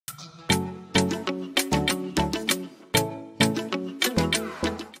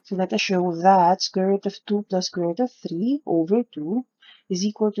So let us show that square root of 2 plus square root of 3 over 2 is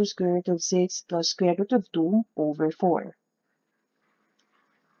equal to square root of 6 plus square root of 2 over 4.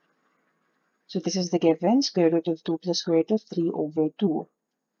 So this is the given square root of 2 plus square root of 3 over 2.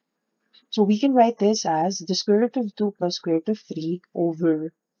 So we can write this as the square root of 2 plus square root of 3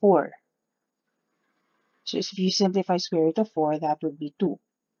 over 4. So if you simplify square root of 4, that would be 2.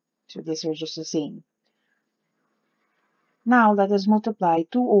 So these are just the same. Now let us multiply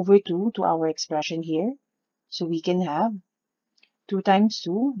 2 over 2 to our expression here. So we can have 2 times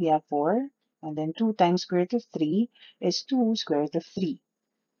 2, we have 4. And then 2 times square root of 3 is 2 square root of 3.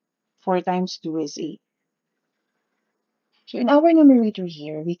 4 times 2 is 8. So in our numerator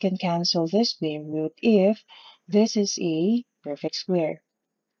here, we can cancel this square root if this is a perfect square.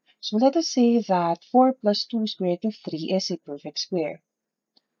 So let us say that 4 plus 2 square root of 3 is a perfect square.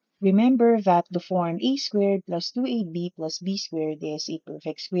 Remember that the form a squared plus 2ab plus b squared is a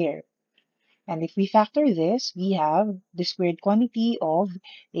perfect square. And if we factor this, we have the squared quantity of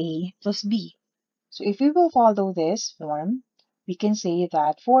a plus b. So if we will follow this form, we can say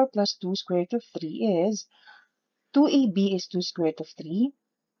that 4 plus 2 square root of 3 is 2ab is 2 square root of 3.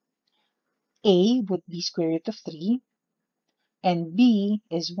 A would be square root of 3, and b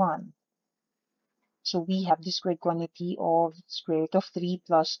is 1. So we have the squared quantity of square root of 3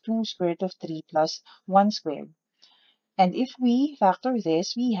 plus 2 square root of 3 plus 1 squared. And if we factor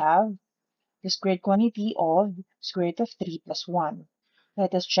this, we have the squared quantity of square root of 3 plus 1.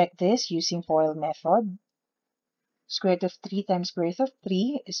 Let us check this using FOIL method. Square root of 3 times square root of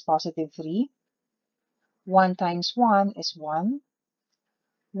 3 is positive 3. 1 times 1 is 1.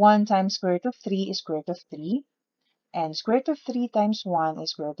 1 times square root of 3 is square root of 3. And square root of 3 times 1 is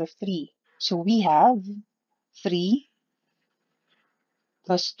square root of 3. So we have 3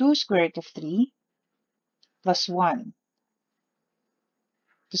 plus 2 square root of 3 plus 1.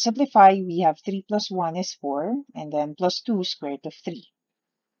 To simplify, we have 3 plus 1 is 4, and then plus 2 square root of 3.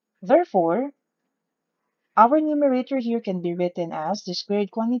 Therefore, our numerator here can be written as the squared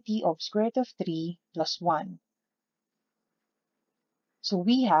quantity of square root of 3 plus 1. So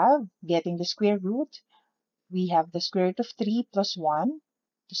we have, getting the square root, we have the square root of 3 plus 1.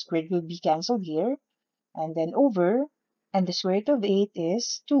 The squared will be cancelled here, and then over, and the square root of 8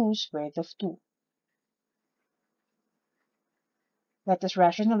 is 2 square root of 2. Let us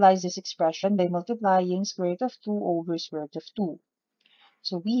rationalize this expression by multiplying square root of 2 over square root of 2.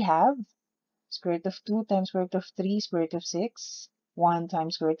 So we have square root of 2 times square root of 3 square root of 6. 1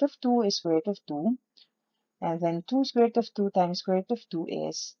 times square root of 2 is square root of 2. And then 2 square root of 2 times square root of 2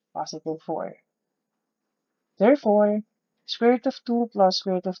 is positive 4. Therefore, square root of 2 plus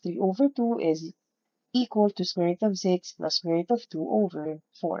square root of 3 over 2 is equal to square root of 6 plus square root of 2 over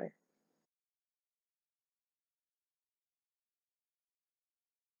 4.